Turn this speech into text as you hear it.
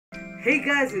Hey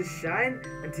guys, it's Shine,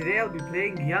 and today I'll be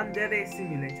playing Yandere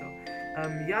Simulator.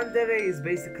 Yandere is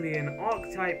basically an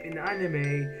archetype in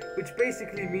anime, which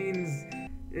basically means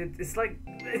it's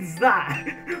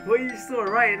that what you saw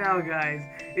right now, guys.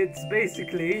 It's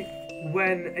basically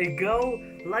when a girl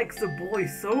likes a boy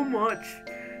so much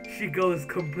she goes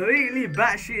completely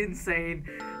batshit insane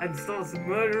and starts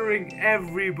murdering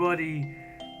everybody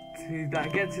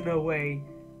that gets in her way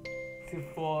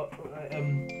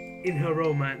in her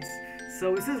romance.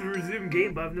 So it says resume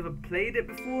game, but I've never played it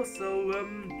before, so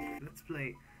let's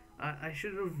play. I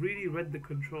should have really read the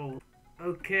control.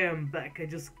 Okay, I'm back. I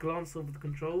just glanced over the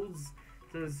controls,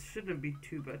 so it shouldn't be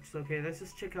too bad. So, okay, let's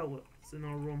just check out what's in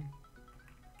our room.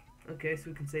 Okay, so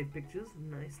we can save pictures.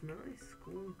 Nice,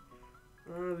 cool.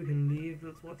 We can leave.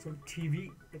 Let's watch some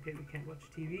TV. Okay, we can't watch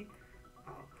TV.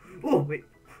 Oh wait.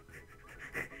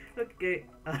 Okay.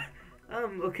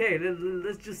 Okay.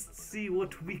 Let's just see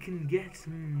what we can get.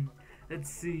 Let's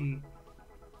see.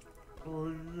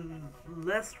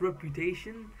 Less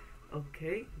reputation.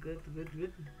 Okay, good.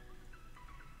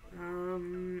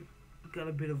 Got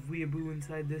a bit of weeaboo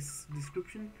inside this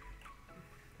description.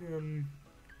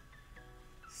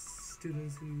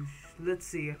 Students who let's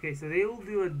see. Okay, so they all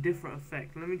do a different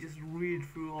effect. Let me just read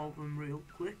through all of them real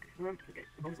quick. Okay.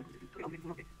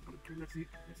 Let's see.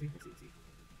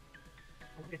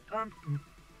 Okay.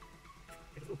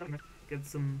 Get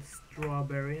some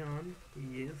strawberry on.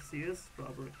 Yes,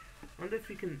 strawberry. Wonder if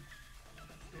you can.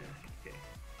 Yeah. Okay.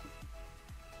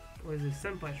 What is this?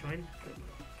 Senpai shrine.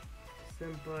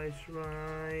 Senpai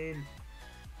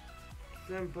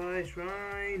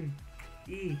shrine.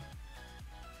 E.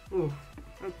 Oh.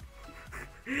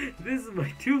 This is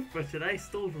my toothbrush that I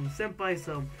stole from Senpai,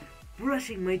 so I'm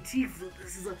brushing my teeth.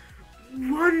 This is a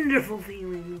wonderful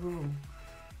feeling.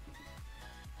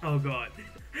 Oh god.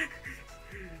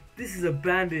 This is a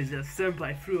bandage that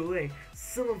Senpai threw away.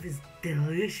 Some of his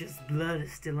delicious blood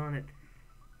is still on it.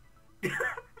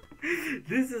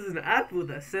 This is an apple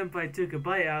that Senpai took a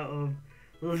bite out of.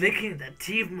 Licking the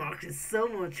teeth marks is so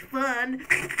much fun.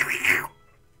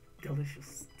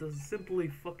 Delicious. Simply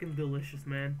fucking delicious,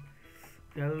 man.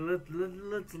 Yeah,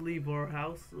 let's leave our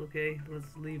house. Okay,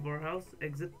 let's leave our house.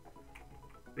 Exit.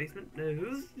 Basement.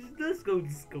 Let's go.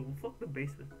 Fuck the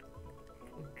basement.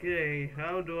 Okay,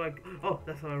 how do I? Oh,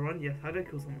 that's how I run. Yes. How do I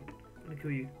kill someone? I'm gonna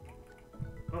kill you.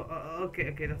 Oh,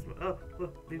 okay. That's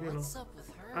leave me alone. What's up with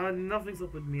her? Nothing's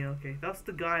up with me. Okay, that's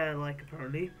the guy I like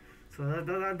apparently. So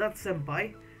that's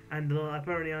Senpai, and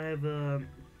apparently I have a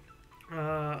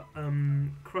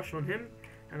crush on him.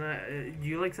 And do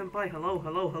you like Senpai?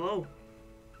 Hello.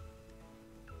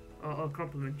 I'll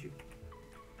compliment you.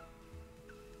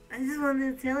 I just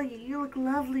wanted to tell you, you look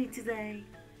lovely today.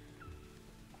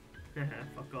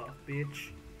 Fuck off,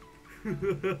 bitch.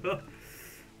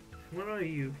 Where are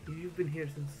you? You've been here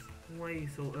since. Why are you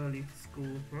so early to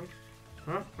school?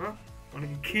 Huh? Wanna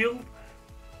get killed?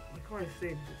 Why can't I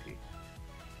save the key?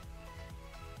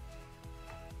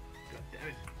 God damn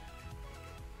it.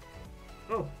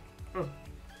 Oh.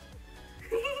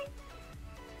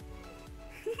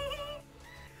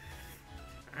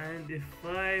 And if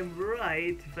I'm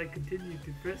right, if I continue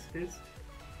to press this.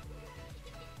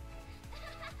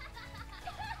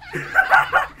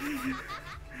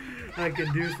 I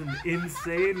can do some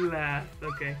insane laugh.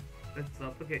 Okay, let's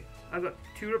stop. Okay, I got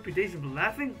 2 reputation for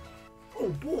laughing. Oh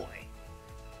boy.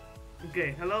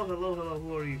 Okay, hello.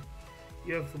 Who are you?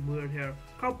 You have some weird hair.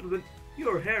 Compliment.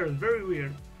 Your hair is very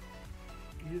weird.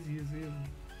 Yes.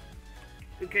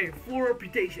 Okay, 4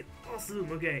 reputation.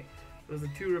 Awesome. Okay, there's a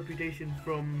 2 reputation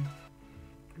from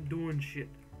doing shit.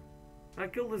 I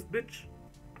kill this bitch.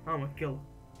 I'm gonna kill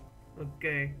her.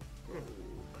 Okay. Oh,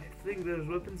 I think there's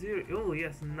weapons here. Oh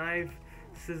yes, knife,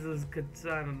 scissors,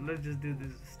 katana. Let's just do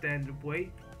this standard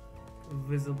way.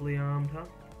 Visibly armed, huh?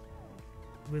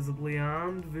 Visibly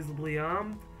armed.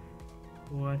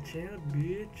 Watch out,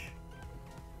 bitch.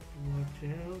 Watch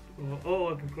out.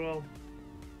 Oh, I can crawl.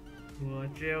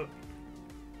 Watch out.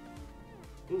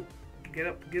 Ooh, get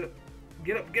up.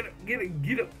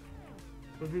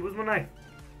 Where's my knife?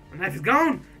 My knife is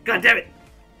gone. God damn it.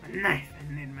 My knife. I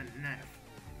need my knife.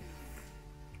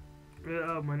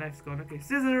 Oh, my knife's gone. Okay,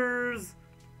 scissors.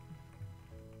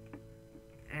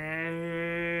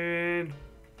 And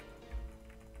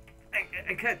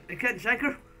I can't shank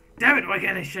her. Damn it! Why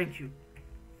can't I shank you?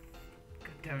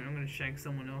 God damn it! I'm gonna shank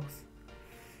someone else.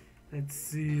 Let's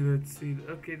see.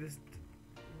 Okay, this.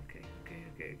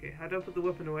 Okay. How do I put the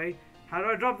weapon away? How do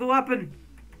I drop the weapon?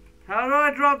 I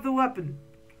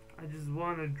just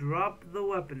want to drop the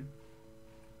weapon.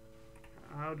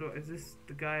 Is this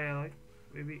the guy I like?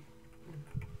 Maybe.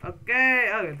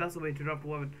 Okay, that's the way to drop a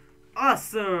weapon.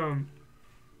 Awesome!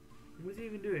 What's he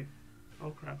even doing?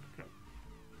 Oh crap, crap.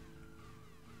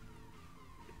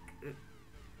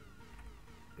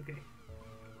 Okay.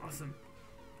 Awesome.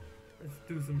 Let's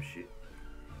do some shit.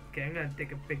 Okay, I'm gonna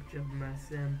take a picture of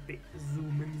myself.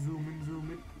 Zoom in, zoom in,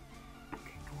 zoom in.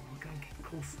 Okay, come on, we gotta get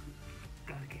closer.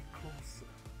 Gotta get closer.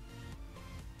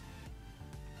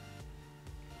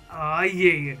 Ah,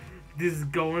 yeah. This is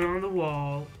going on the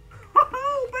wall.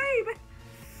 Oh, baby!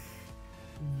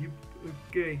 Yep,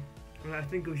 okay. Well, I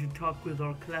think we should talk with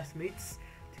our classmates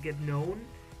to get known.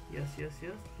 Yes, yes,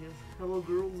 yes, yes. Hello,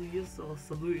 girls. Yes,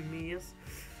 saluting me. Yes.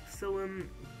 So,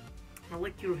 I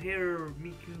like your hair,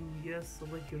 Miku. Yes, I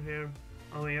like your hair.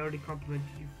 Oh, I already complimented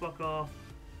you. Fuck off.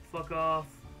 Fuck off.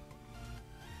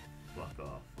 Fuck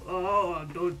off. Oh,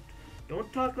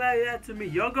 don't talk like that to me.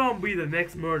 You're gonna be the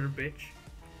next murder, bitch.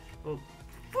 Oh,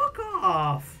 fuck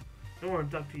off. I don't want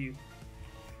to talk to you.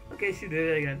 Okay, she did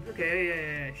it again. Okay,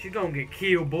 yeah. She's gonna get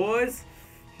killed, boys.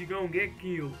 She's gonna get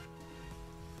killed.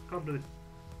 Compliment.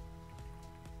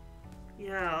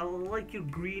 Yeah, I like your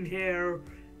green hair.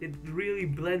 It really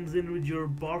blends in with your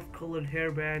barf-colored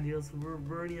hairband. Yes,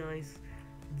 very nice.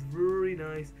 It's very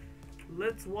nice.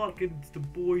 Let's walk into the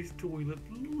boys' toilet.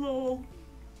 Lol.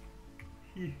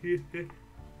 Yeah.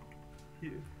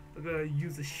 I'm gonna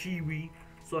use a shiwi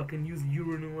so I can use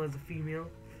urinal as a female.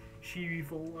 Shiwi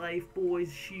for life,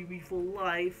 boys. Shiwi for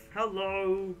life.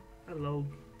 Hello. Hello.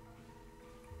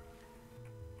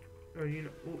 Oh, you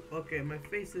know. Oh, okay, my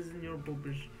face is in your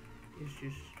boobish. It's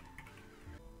just.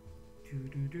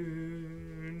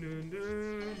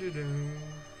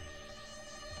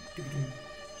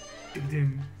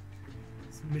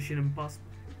 It's Mission Impossible.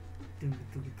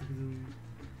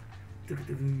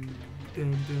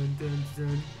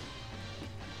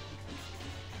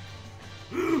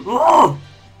 Oh!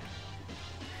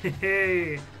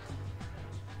 Hey!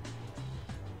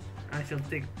 I shall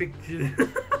take pictures.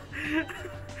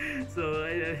 So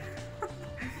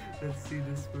let's see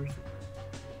this person.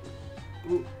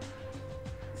 Ooh.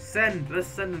 Send. Let's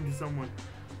send him to someone.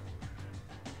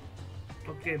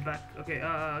 Okay, back. Okay.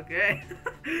 Okay.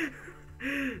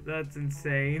 That's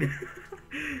insane.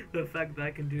 The fact that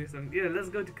I can do something. Yeah, let's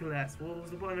go to class. What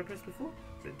was the button I pressed before?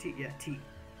 The T. Yeah, T.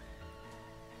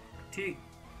 T.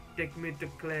 Take me to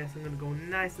class. I'm gonna go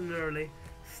nice and early.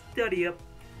 Study up.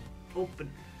 Open.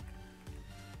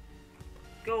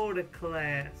 Go to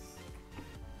class.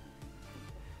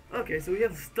 Okay, so we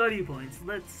have study points.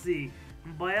 Let's see.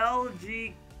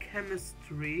 Biology,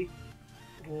 chemistry,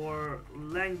 or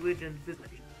language and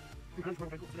physics.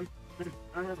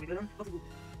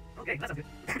 Okay, that's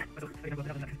good.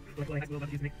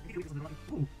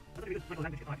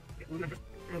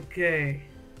 Okay.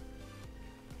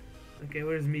 Okay,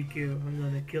 where's Miku? I'm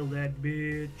gonna kill that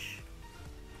bitch.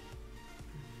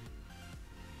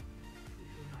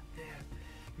 You're not there.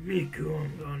 Miku,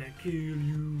 I'm gonna kill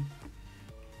you.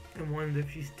 I wonder if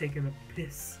she's taking a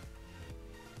piss.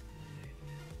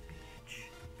 Bitch.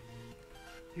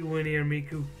 You in here,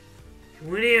 Miku.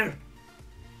 You in here.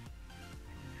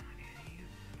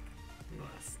 I'm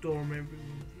gonna storm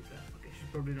everyone with these ass. Okay, she's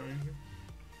probably not in here.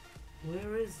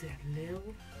 Where is that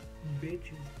little bitch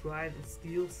who's trying to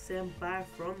steal senpai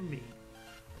from me?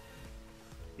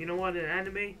 You know what, in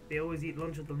anime, they always eat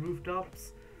lunch at the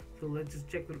rooftops. So let's just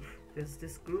check the... There's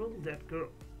this girl, that girl.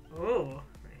 Oh,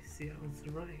 I see, I was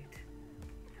right.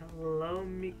 Hello,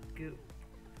 Miku.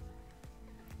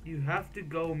 You have to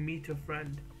go meet a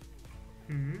friend.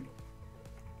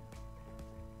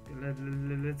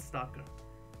 Let's stalk her.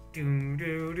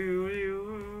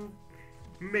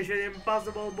 Mission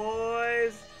Impossible,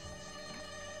 boys.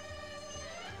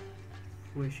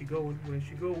 Where's she going? Where's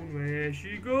she going? Where's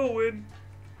she going?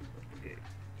 Okay.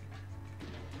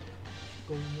 She's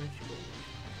going, where's she going?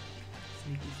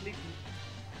 Sneaky, sneaky.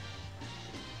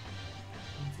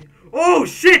 Oh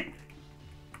shit!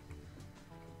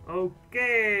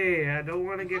 Okay, I don't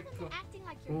want to get. Acting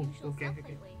like your usual okay, self okay.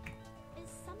 lately. Is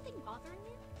something bothering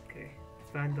you? Okay,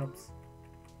 fandoms.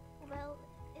 Well,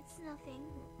 it's nothing.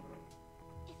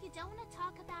 If you don't want to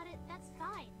talk about it, that's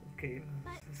fine. Okay.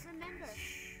 But remember,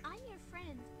 I'm your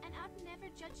friend, and I'd never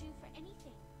judge you for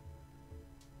anything.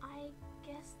 I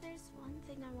guess there's one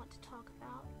thing I want to talk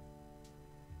about.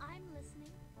 I'm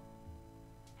listening.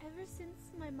 Ever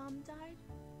since my mom died,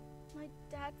 my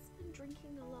dad's been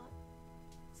drinking a lot.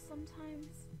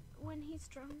 Sometimes, when he's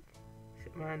drunk,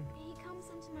 Shit, man. he comes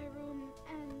into my room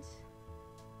and...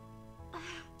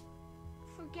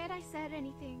 forget I said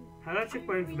anything. How do I check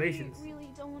my information? I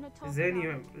really don't want to talk Is there any...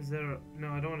 about it. Is there... No,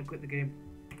 I don't want to quit the game.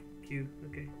 Q.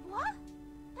 Okay. What?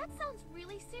 That sounds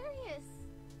really serious.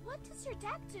 What does your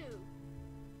dad do?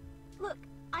 Look,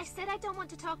 I said I don't want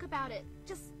to talk about it.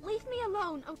 Just leave me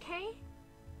alone, okay?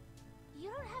 You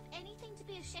don't have anything to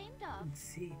be ashamed of. Let's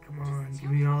see, come on, Just give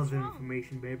tell me me all what's the wrong.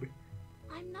 information, baby.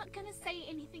 I'm not gonna say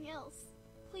anything else.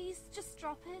 Please, just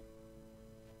drop it.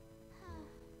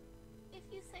 If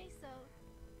you say so.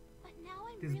 But now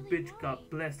I'm This really bitch worried. got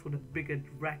blessed with a bigger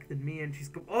rack than me, and she's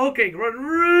go. Okay, run,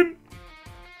 run!